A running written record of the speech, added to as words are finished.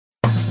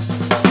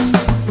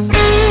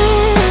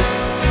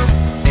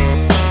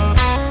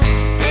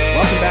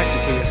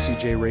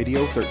KTRK Radio,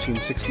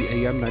 1360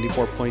 AM,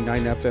 94.9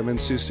 FM in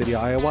Sioux City,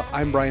 Iowa.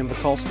 I'm Brian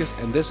Vikalskis,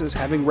 and this is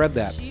Having Read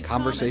That,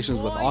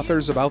 conversations with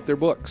authors about their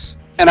books.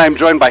 And I'm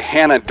joined by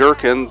Hannah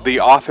Durkin, the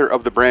author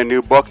of the brand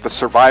new book, The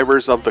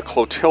Survivors of the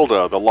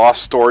Clotilda, The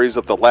Lost Stories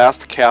of the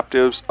Last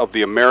Captives of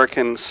the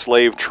American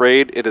Slave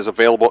Trade. It is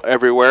available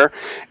everywhere.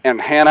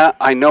 And Hannah,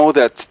 I know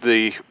that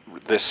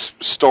this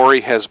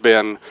story has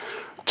been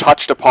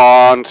touched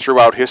upon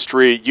throughout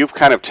history. You've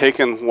kind of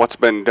taken what's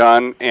been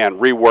done and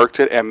reworked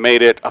it and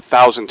made it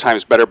 1,000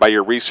 times better by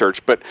your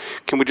research. But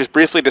can we just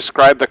briefly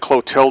describe the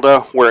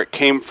Clotilda, where it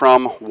came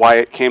from, why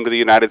it came to the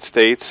United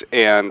States,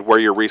 and where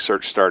your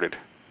research started?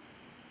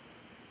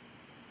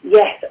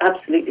 Yes,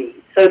 absolutely.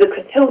 So the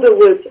Clotilda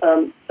was,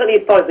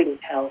 certainly as far as we can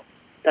tell,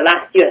 the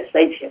last U.S.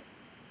 slave ship.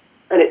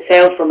 And it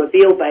sailed from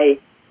Mobile Bay,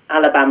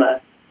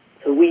 Alabama,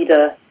 to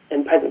Ouida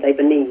in present-day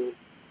Benin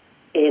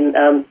in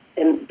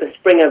the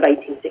spring of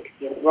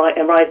 1860, and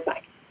arrived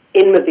back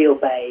in Mobile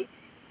Bay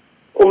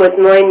almost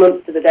 9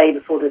 months to the day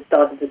before the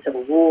start of the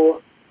Civil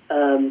War,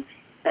 and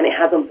it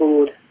has on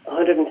board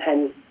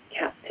 110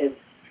 captives,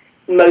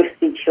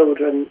 mostly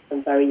children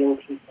and very young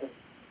people.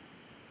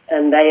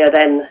 And they are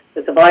then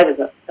the survivors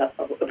of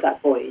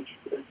that voyage.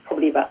 It was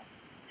probably about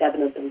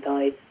 7 of them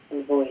died on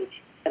the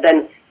voyage, and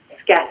then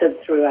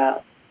scattered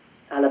throughout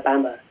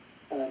Alabama.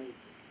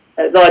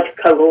 A large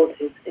cohort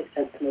is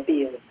sent to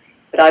Mobile.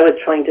 But I was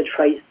trying to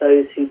trace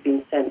those who'd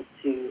been sent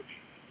to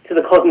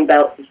the cotton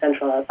belts of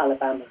central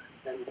Alabama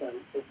and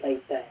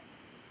enslaved there.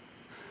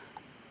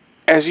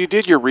 As you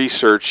did your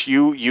research,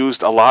 you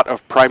used a lot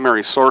of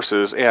primary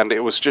sources, and it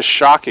was just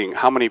shocking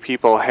how many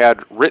people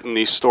had written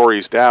these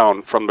stories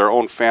down from their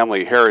own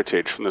family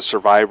heritage, from the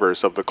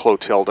survivors of the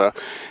Clotilda.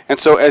 And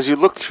so as you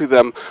looked through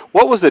them,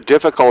 what was the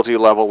difficulty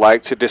level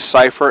like to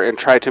decipher and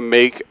try to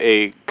make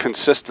a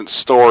consistent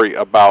story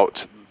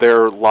about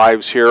their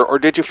lives here, or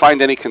did you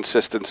find any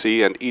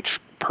consistency and each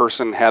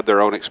person had their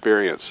own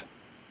experience?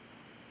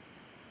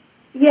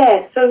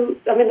 Yeah, so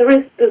I mean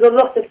there's a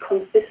lot of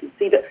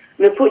consistency. That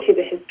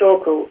unfortunately the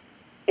historical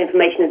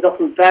information is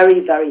often very,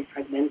 very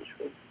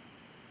fragmentary,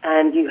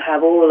 and you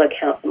have oral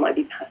accounts that might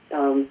be passed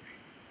down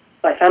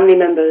by family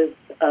members,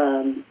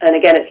 and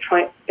again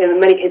in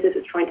many cases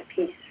it's trying to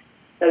piece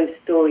those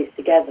stories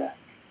together.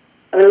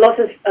 And a lot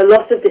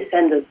of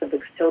descendants of the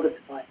Clotilda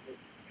survivors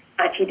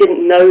actually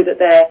didn't know that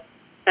their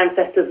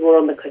ancestors were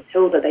on the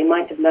Clotilda. They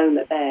might have known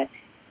that their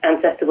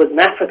ancestor was an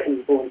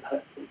African-born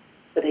person,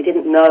 but they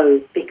didn't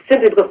know,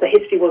 simply because the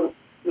history wasn't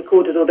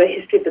recorded, or the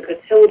history of the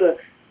Clotilda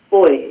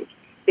voyage,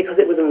 because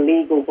it was an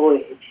illegal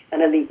voyage,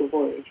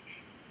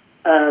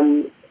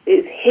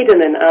 it's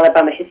hidden in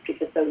Alabama history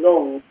for so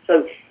long.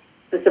 So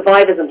the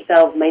survivors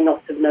themselves may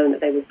not have known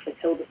that they were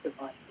Clotilda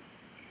survivors.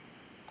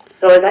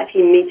 So I was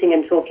actually meeting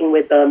and talking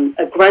with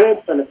a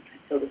grandson of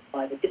a Clotilda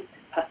survivor just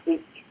this past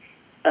week,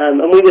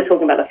 and we were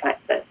talking about the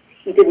fact that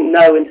he didn't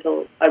know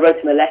until I wrote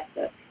him a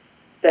letter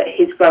that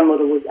his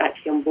grandmother was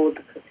actually on board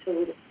the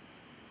Clotilda.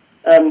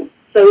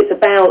 So it's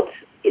about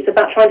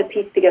trying to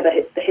piece together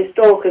the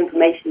historical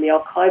information, the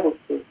archival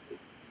sources,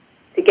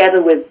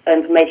 together with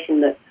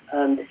information that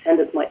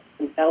descendants might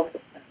themselves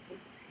have found,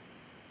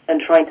 and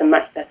trying to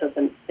match that up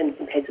and in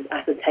some cases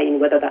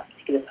ascertain whether that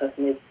particular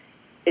person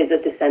is a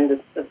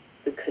descendant of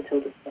the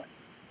Clotilda.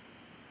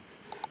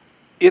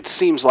 It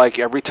seems like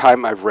every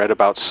time I've read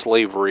about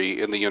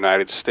slavery in the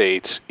United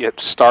States,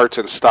 it starts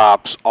and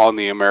stops on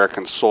the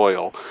American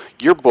soil.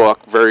 Your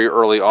book, very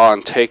early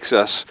on, takes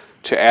us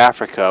to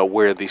Africa,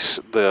 where the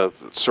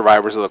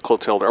survivors of the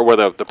Clotilda, or where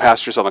the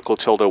passengers on the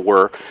Clotilda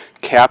were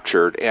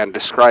captured, and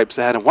describes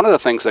that. And one of the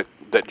things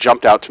that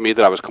jumped out to me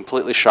that I was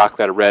completely shocked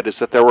that I read is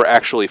that there were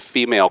actually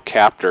female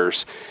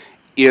captors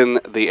in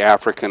the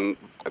African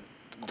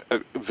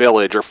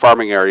village or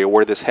farming area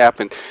where this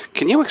happened.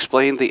 Can you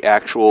explain the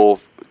actual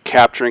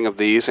capturing of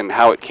these and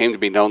how it came to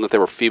be known that they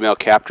were female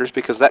captors?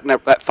 Because that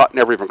thought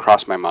never even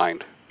crossed my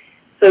mind.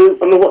 So,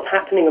 I mean, what's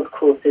happening, of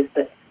course, is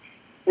that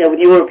with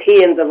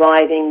Europeans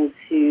arriving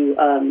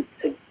to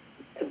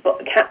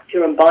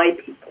capture and buy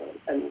people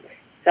and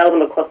sell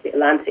them across the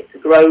Atlantic to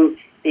grow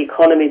the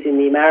economies in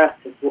the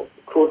Americas, what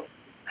of course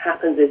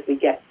happens is we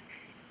get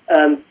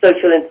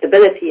social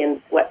instability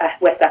in West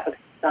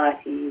African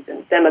societies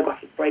and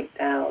demographic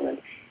breakdown, and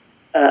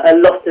a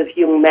lot of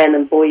young men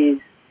and boys,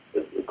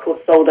 of course,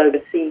 sold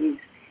overseas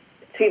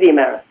to the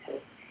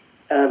Americas,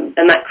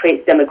 and that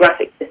creates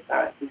demographic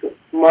disparities, which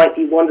might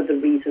be one of the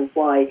reasons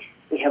why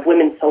we have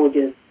women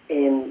soldiers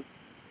in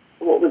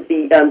what was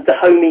the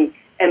Dahomey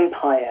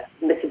Empire,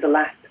 and this is the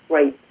last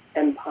great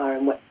empire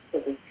in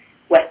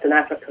Western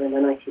Africa in the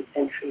 19th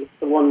century. It's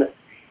the one that's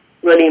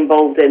really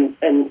involved in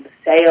the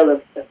sale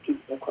of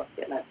people across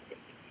the Atlantic.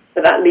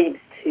 So that leads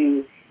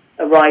to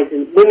a rise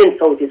in women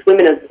soldiers,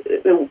 women as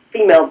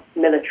female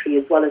military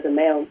as well as a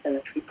male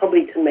military,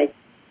 probably to make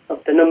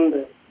up the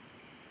numbers.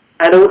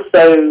 And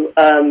also,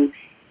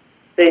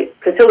 the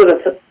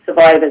Clotilda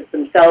survivors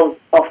themselves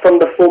are from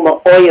the former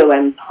Oyo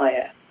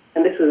Empire,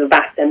 and this was a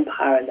vast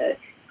empire in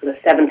the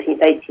 17th,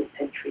 18th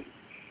centuries.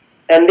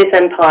 And this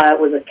empire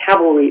was a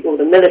cavalry, or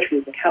the military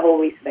was a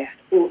cavalry, so they had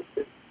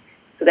horses.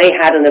 So they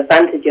had an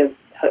advantage of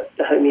the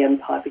Dahomey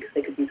Empire because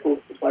they could use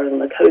horses, whereas on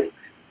the coast,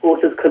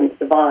 horses couldn't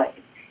survive.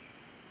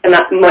 And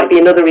that might be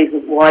another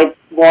reason why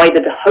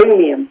the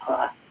Dahomey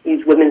Empire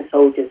used women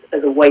soldiers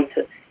as a way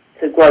to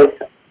grow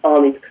its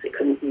army, because it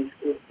couldn't use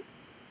horses.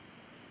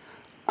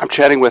 I'm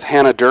chatting with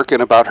Hannah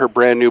DURKIN about her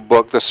brand new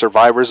book, The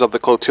Survivors of the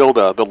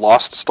Clotilda, The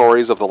Lost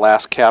Stories of the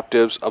Last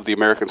Captives of the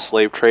American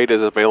Slave Trade.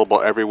 Is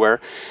available everywhere.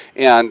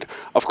 And,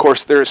 of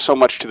course, there is so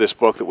much to this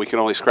book that we can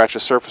only scratch the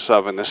surface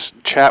of in this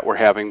chat we're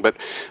having. But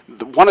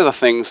one of the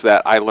things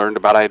that I learned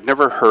about, I had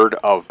never heard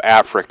of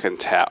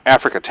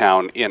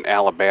Africatown in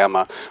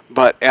Alabama.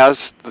 But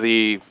as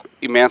the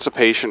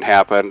emancipation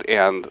happened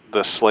and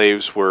the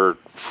slaves were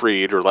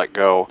freed or let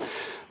go,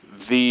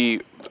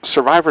 the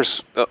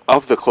survivors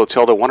of the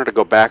Clotilda wanted to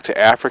go back to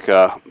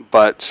Africa,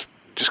 but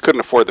just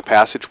couldn't afford the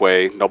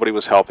passageway. Nobody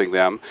was helping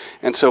them.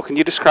 And so can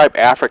you describe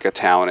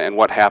Africatown and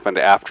what happened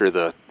after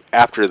the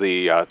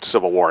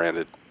Civil War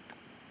ended?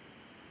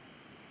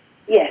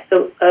 Yes,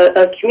 so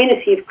a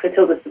community of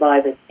Clotilda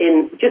survivors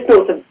in just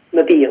north of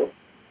Mobile.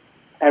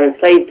 They're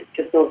enslaved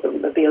just north of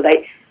Mobile.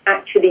 They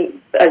actually,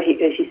 as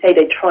you say,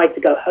 they tried to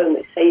go home.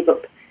 They save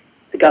up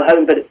to go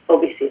home, but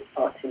obviously it's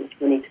far too much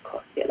money to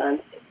cross the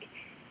Atlantic.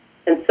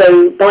 And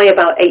so by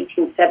about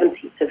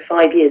 1870, so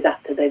 5 years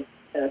after they've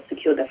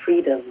secured their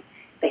freedom,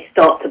 they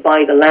start to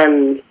buy the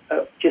land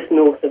just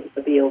north of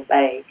Mobile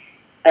Bay,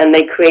 and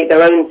they create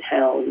their own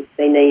town.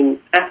 They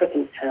name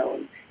African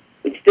Town,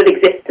 which still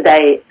exists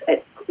today.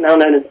 It's now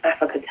known as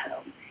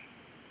Africatown.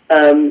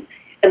 And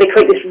they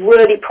create this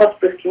really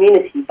prosperous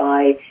community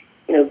by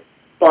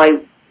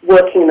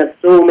working in the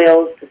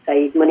sawmills to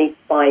save money,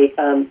 by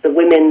the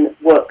women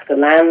work the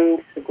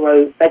land to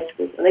grow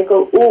vegetables, and they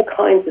grow all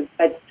kinds of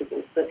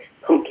vegetables, the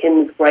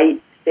pumpkins,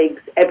 grapes,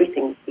 figs,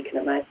 everything you can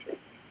imagine.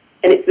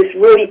 And it's this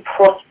really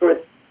prosperous,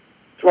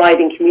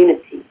 thriving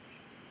community.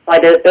 By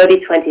the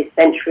early 20th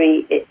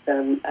century, it's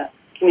a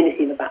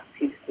community of about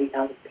 2,000 to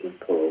 3,000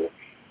 people,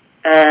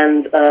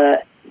 and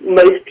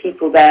most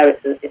people there,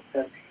 it's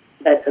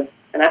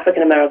an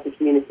African-American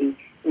community.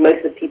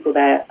 Most of the people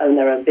there own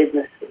their own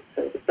businesses,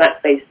 so it's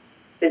black-based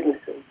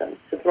businesses, and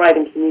it's a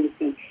thriving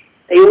community.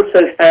 They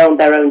also found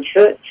their own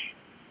church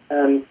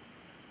and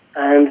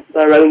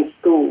their own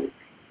school,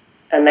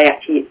 and they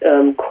actually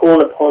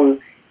call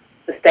upon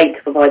the state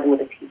to provide them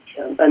with a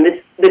teacher. And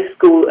this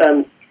school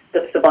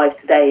that survives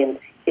today and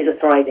is a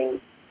thriving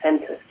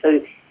centre.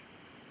 So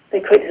they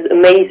create this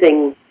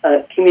amazing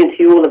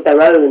community all of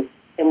their own,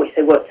 in which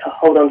they work to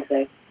hold on to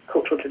their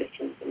cultural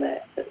traditions and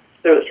their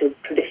spiritual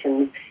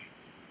traditions,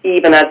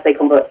 even as they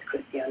convert to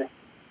Christianity.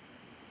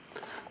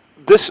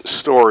 This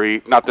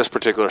story, not this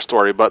particular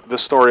story, but the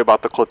story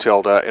about the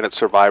Clotilda and its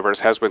survivors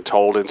has been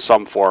told in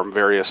some form.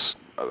 Various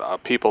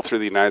people through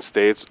the United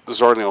States.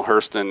 Zora Neale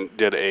Hurston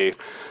did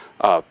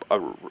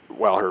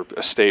her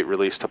estate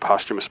released a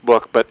posthumous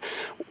book. But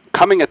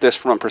coming at this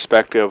from a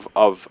perspective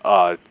of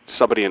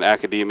somebody in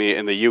academia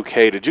in the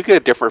UK, did you get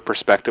a different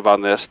perspective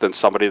on this than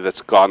somebody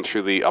that's gone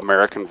through the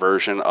American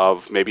version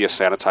of maybe a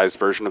sanitized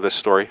version of this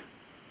story?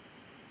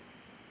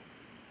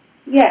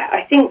 Yeah,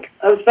 I think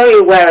I was very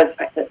aware of the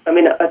fact that,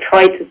 I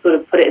tried to sort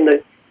of put it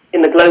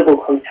in the global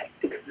context,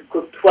 because of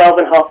course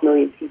 12.5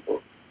 million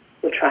people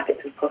were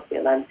trafficked across the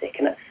Atlantic,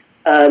 and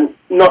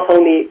not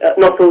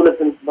all of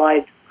them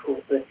survived, of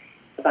course, but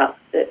about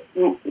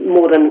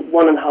more than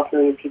 1.5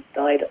 million people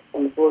died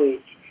on the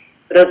voyage.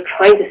 But I was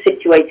trying to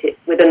situate it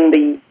within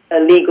the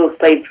illegal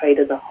slave trade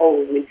as a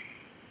whole.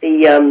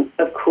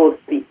 Of course,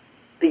 the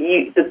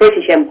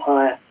British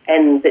Empire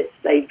ends its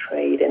slave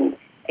trade in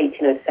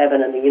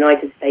 1807, and the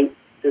United States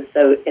does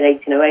so in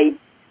 1808.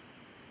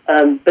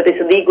 But this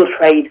illegal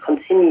trade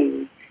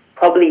continues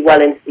probably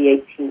well into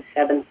the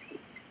 1870s.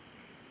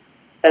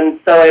 And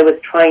so I was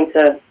trying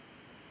to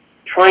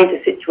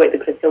situate the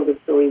Clotilda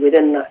story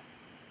within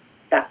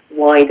that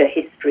wider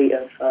history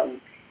of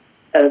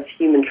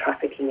human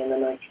trafficking in the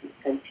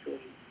 19th century.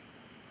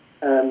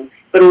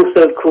 But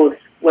also, of course,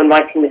 when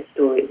writing this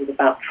story, it was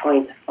about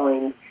trying to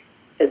find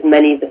as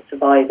many of the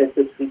survivors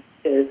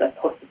as I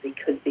possibly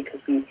could, because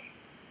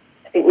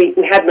I think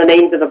we had the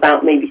names of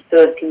about maybe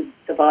 30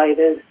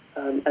 survivors,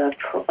 and I've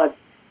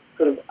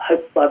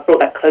brought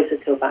that closer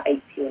to about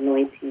 80 or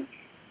 90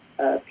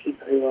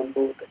 people who were on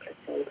board the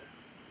Clotilda.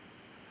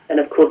 And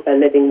of course, they're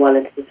living well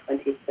into the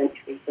 20th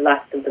century. The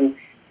last of them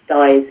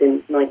dies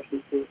in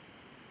 1940.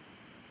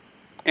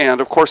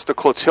 And of course, the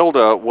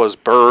Clotilda was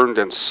burned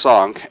and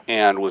sunk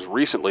and was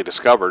recently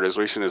discovered, as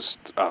recent as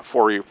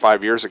 4 or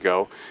 5 years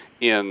ago,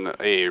 in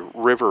a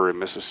river in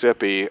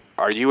Mississippi.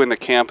 Are you in the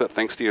camp that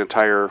thinks the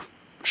entire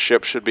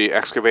ship should be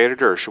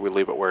excavated, or should we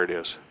leave it where it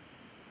is?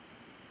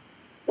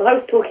 Well, I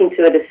was talking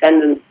to a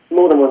descendant,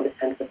 more than one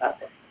descendant, about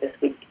this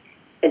week,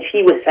 and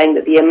she was saying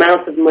that the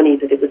amount of money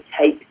that it would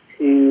take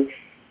to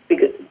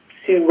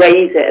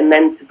raise it and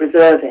then to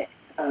preserve it,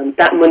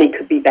 that money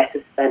could be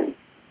better spent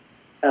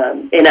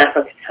in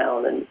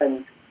Africatown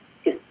and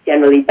just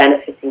generally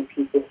benefiting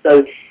people.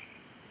 So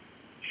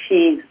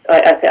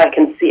I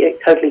can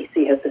totally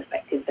see her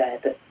perspective there.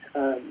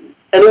 And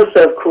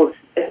also, of course,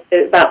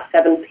 about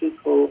 7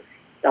 people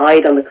died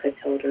died on the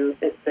Clotilda.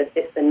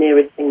 It's the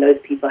nearest thing those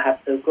people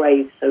have to a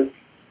grave, so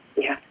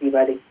we have to be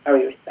very,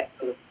 very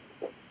respectful of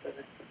them.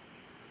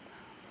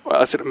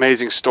 Well, it's an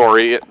amazing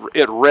story.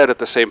 It read at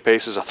the same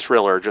pace as a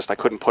thriller, just I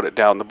couldn't put it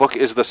down. The book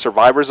is The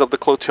Survivors of the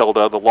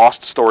Clotilda, The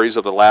Lost Stories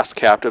of the Last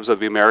Captives of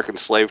the American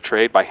Slave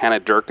Trade by Hannah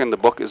Durkin. The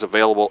book is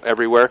available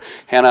everywhere.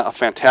 Hannah, a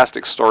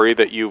fantastic story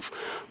that you've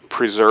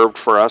preserved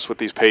for us with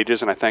these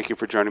pages, and I thank you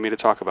for joining me to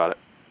talk about it.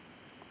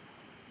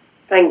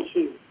 Thank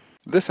you.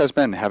 This has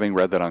been Having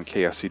Read That on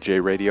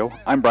KSCJ Radio.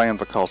 I'm Brian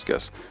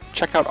Vakalskis.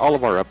 Check out all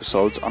of our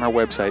episodes on our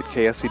website,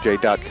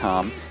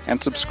 kscj.com,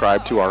 and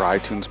subscribe to our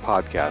iTunes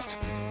podcasts.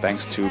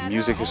 Thanks to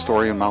music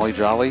historian Molly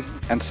Jolly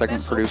and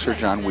segment producer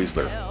John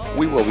Weisler.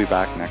 We will be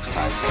back next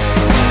time.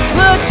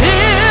 Clotilda.